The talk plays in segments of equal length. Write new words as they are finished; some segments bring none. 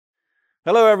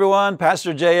Hello everyone,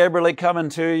 Pastor Eberly coming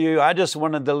to you. I just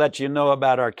wanted to let you know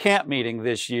about our camp meeting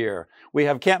this year. We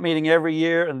have camp meeting every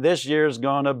year, and this year is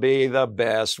going to be the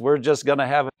best. We're just going to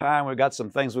have a time. We've got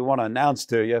some things we want to announce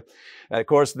to you. Of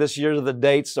course, this year the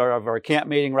dates are of our camp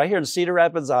meeting right here in Cedar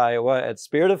Rapids, Iowa at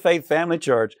Spirit of Faith Family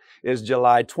Church is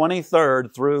July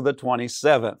 23rd through the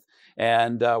 27th.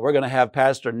 And we're going to have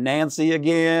Pastor Nancy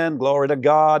again. Glory to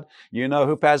God. You know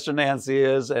who Pastor Nancy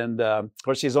is. And of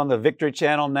course, she's on the Victory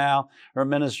Channel now. Her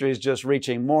ministry is just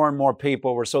reaching more and more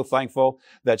people. We're so thankful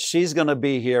that she's going to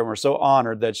be here. And we're so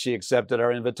honored that she accepted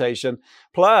our invitation.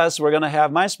 Plus, we're going to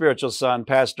have my spiritual son,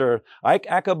 Pastor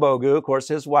Akabogu. Of course,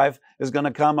 his wife is going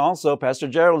to come also. Pastor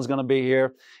Gerald's going to be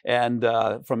here and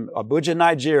from Abuja,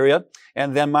 Nigeria.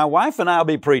 And then my wife and I will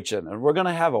be preaching. And we're going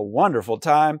to have a wonderful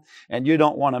time. And you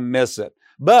don't want to miss it.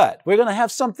 But we're going to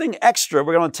have something extra.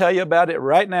 We're going to tell you about it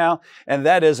right now. And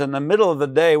that is in the middle of the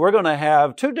day, we're going to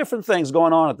have two different things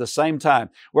going on at the same time.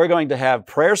 We're going to have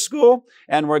prayer school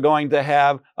and we're going to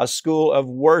have a school of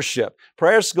worship.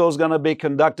 Prayer school is going to be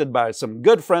conducted by some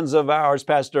good friends of ours,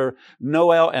 Pastor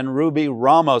Noel and Rubi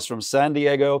Ramos from San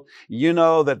Diego. You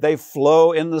know that they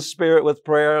flow in the Spirit with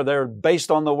prayer. They're based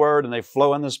on the Word and they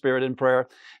flow in the Spirit in prayer.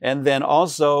 And then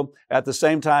also at the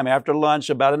same time, after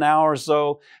lunch, about an hour or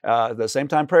so, the same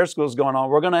time prayer school is going on,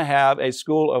 we're going to have a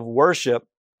school of worship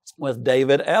with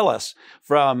David Ellis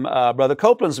from Brother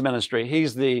Copeland's ministry.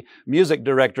 He's the music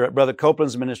director at Brother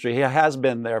Copeland's ministry. He has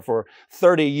been there for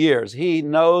 30 years. He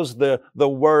knows the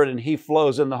Word and he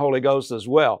flows in the Holy Ghost as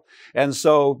well. And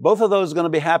so both of those are going to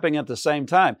be happening at the same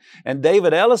time. And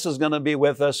David Ellis is going to be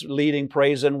with us leading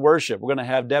praise and worship. We're going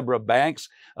to have Deborah Banks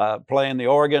playing the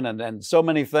organ and so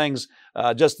many things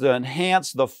just to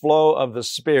enhance the flow of the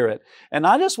Spirit. And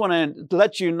I just want to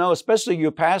let you know, especially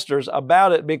you pastors,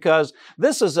 about it because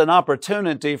this is an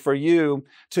opportunity for you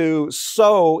to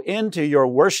sow into your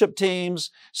worship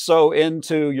teams, sow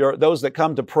into those that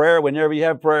come to prayer. Whenever you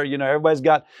have prayer, you know, everybody's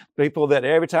got people that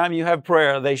every time you have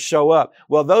prayer, they show up.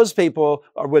 Well, those people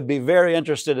would be very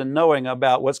interested in knowing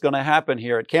about what's going to happen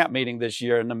here at camp meeting this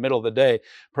year in the middle of the day,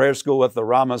 prayer school with the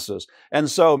Ramoses. And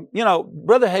so, you know,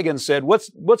 Brother Hagin said,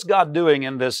 what's God doing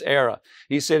in this era?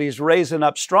 He said he's raising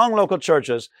up strong local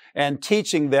churches and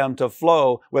teaching them to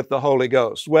flow with the Holy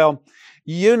Ghost. Well,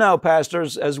 you know,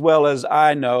 pastors, as well as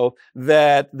I know,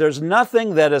 that there's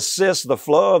nothing that assists the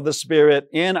flow of the Spirit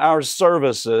in our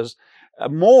services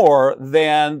more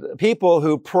than people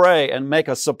who pray and make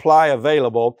a supply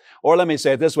available, or let me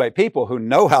say it this way, people who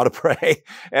know how to pray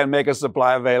and make a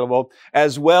supply available,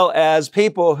 as well as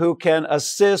people who can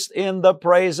assist in the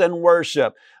praise and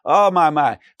worship. Oh,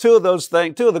 my. Two of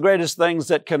the greatest things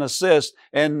that can assist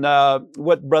in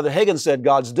what Brother Hagin said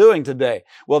God's doing today.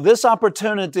 Well, this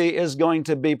opportunity is going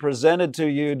to be presented to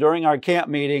you during our camp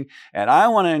meeting, and I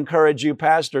want to encourage you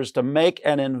pastors to make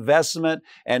an investment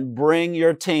and bring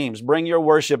your teams, bring your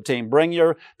worship team, bring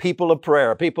your people of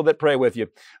prayer, people that pray with you.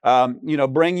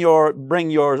 Bring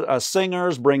your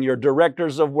singers, bring your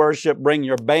directors of worship, bring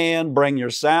your band, bring your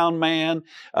sound man,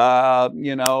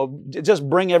 just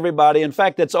bring everybody. In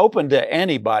fact, it's open to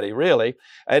anybody, really.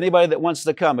 Anybody that wants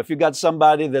to come. If you've got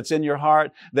somebody that's in your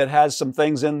heart that has some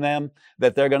things in them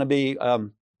that they're going to be,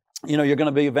 you're going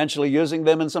to be eventually using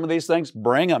them in some of these things,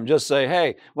 bring them. Just say,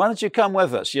 hey, why don't you come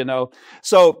with us,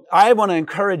 So I want to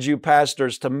encourage you,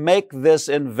 pastors, to make this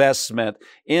investment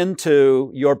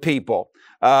into your people.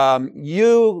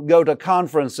 You go to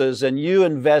conferences and you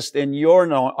invest in your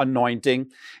anointing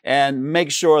and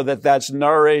make sure that that's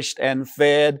nourished and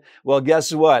fed. Well,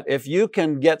 guess what? If you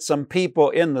can get some people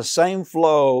in the same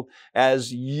flow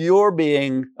as you're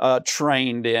being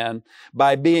trained in,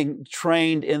 by being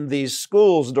trained in these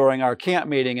schools during our camp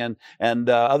meeting and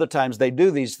other times they do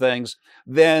these things,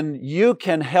 then you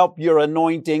can help your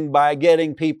anointing by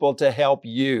getting people to help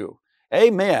you.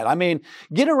 Amen. I mean,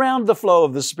 get around the flow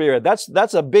of the Spirit.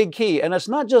 That's a big key. And it's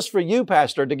not just for you,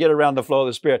 pastor, to get around the flow of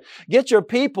the Spirit. Get your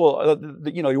people,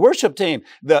 your worship team,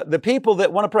 the people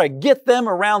that want to pray, get them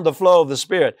around the flow of the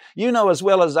Spirit. You know as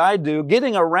well as I do,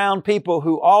 getting around people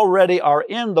who already are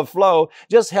in the flow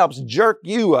just helps jerk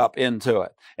you up into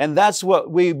it. And that's what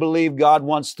we believe God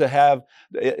wants to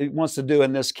do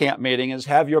in this camp meeting, is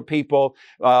have your people,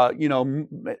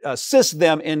 assist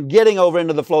them in getting over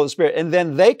into the flow of the Spirit. And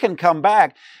then they can come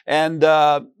back and,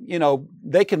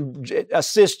 they can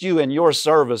assist you in your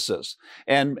services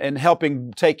and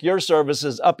helping take your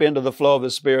services up into the flow of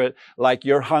the Spirit like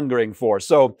you're hungering for.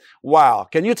 So, wow.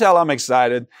 Can you tell I'm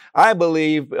excited? I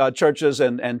believe churches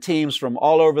and teams from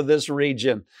all over this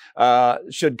region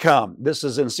should come. This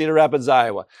is in Cedar Rapids,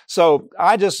 Iowa. So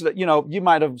I just, you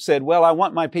might have said, well, I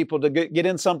want my people to get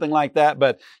in something like that,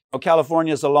 but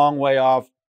California is a long way off.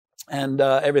 and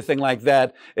everything like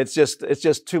that. It's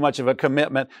just too much of a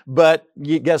commitment. But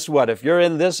guess what? If you're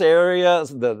in this area,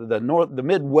 the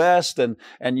Midwest, and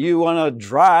you want to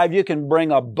drive, you can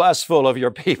bring a bus full of your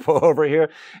people over here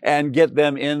and get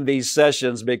them in these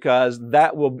sessions, because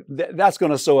that's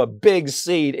going to sow a big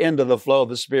seed into the flow of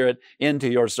the Spirit into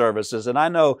your services. And I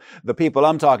know the people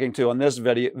I'm talking to on this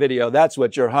video, that's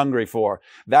what you're hungry for.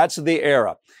 That's the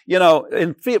era. You know,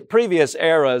 in previous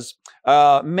eras,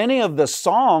 many of the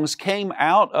songs came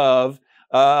out of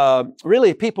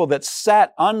really people that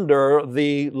sat under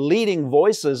the leading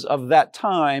voices of that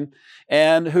time,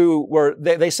 and who were,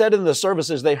 they said in the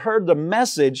services, they heard the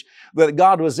message that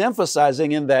God was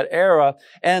emphasizing in that era,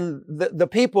 and the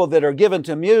people that are given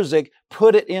to music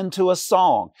put it into a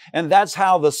song. And that's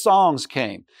how the songs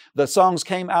came. The songs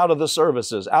came out of the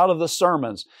services, out of the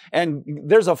sermons. And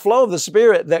there's a flow of the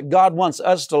Spirit that God wants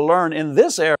us to learn in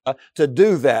this era to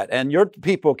do that. And your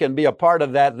people can be a part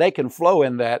of that. They can flow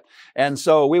in that. And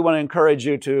so we want to encourage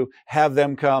you to have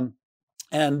them come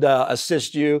and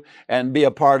assist you and be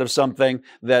a part of something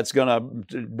that's going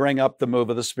to bring up the move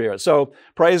of the Spirit. So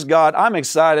praise God. I'm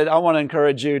excited. I want to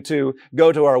encourage you to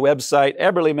go to our website,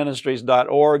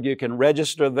 eberlyministries.org. You can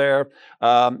register there.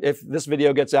 If this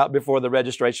video gets out before the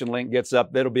registration link gets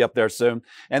up, it'll be up there soon.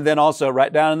 And then also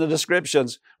right down in the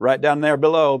descriptions, right down there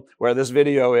below where this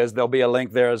video is, there'll be a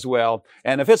link there as well.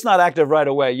 And if it's not active right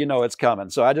away, you know it's coming.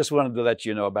 So I just wanted to let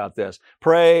you know about this.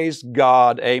 Praise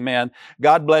God. Amen.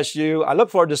 God bless you. I look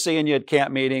forward to seeing you at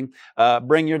camp meeting.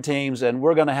 Bring your teams, and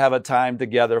we're going to have a time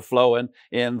together flowing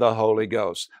in the Holy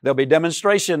Ghost. There'll be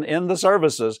demonstration in the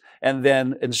services, and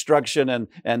then instruction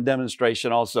and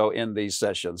demonstration also in these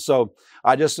sessions. So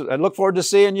I look forward to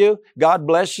seeing you. God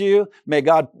bless you. May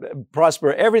God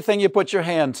prosper everything you put your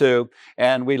hand to,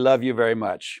 and we love you very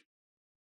much.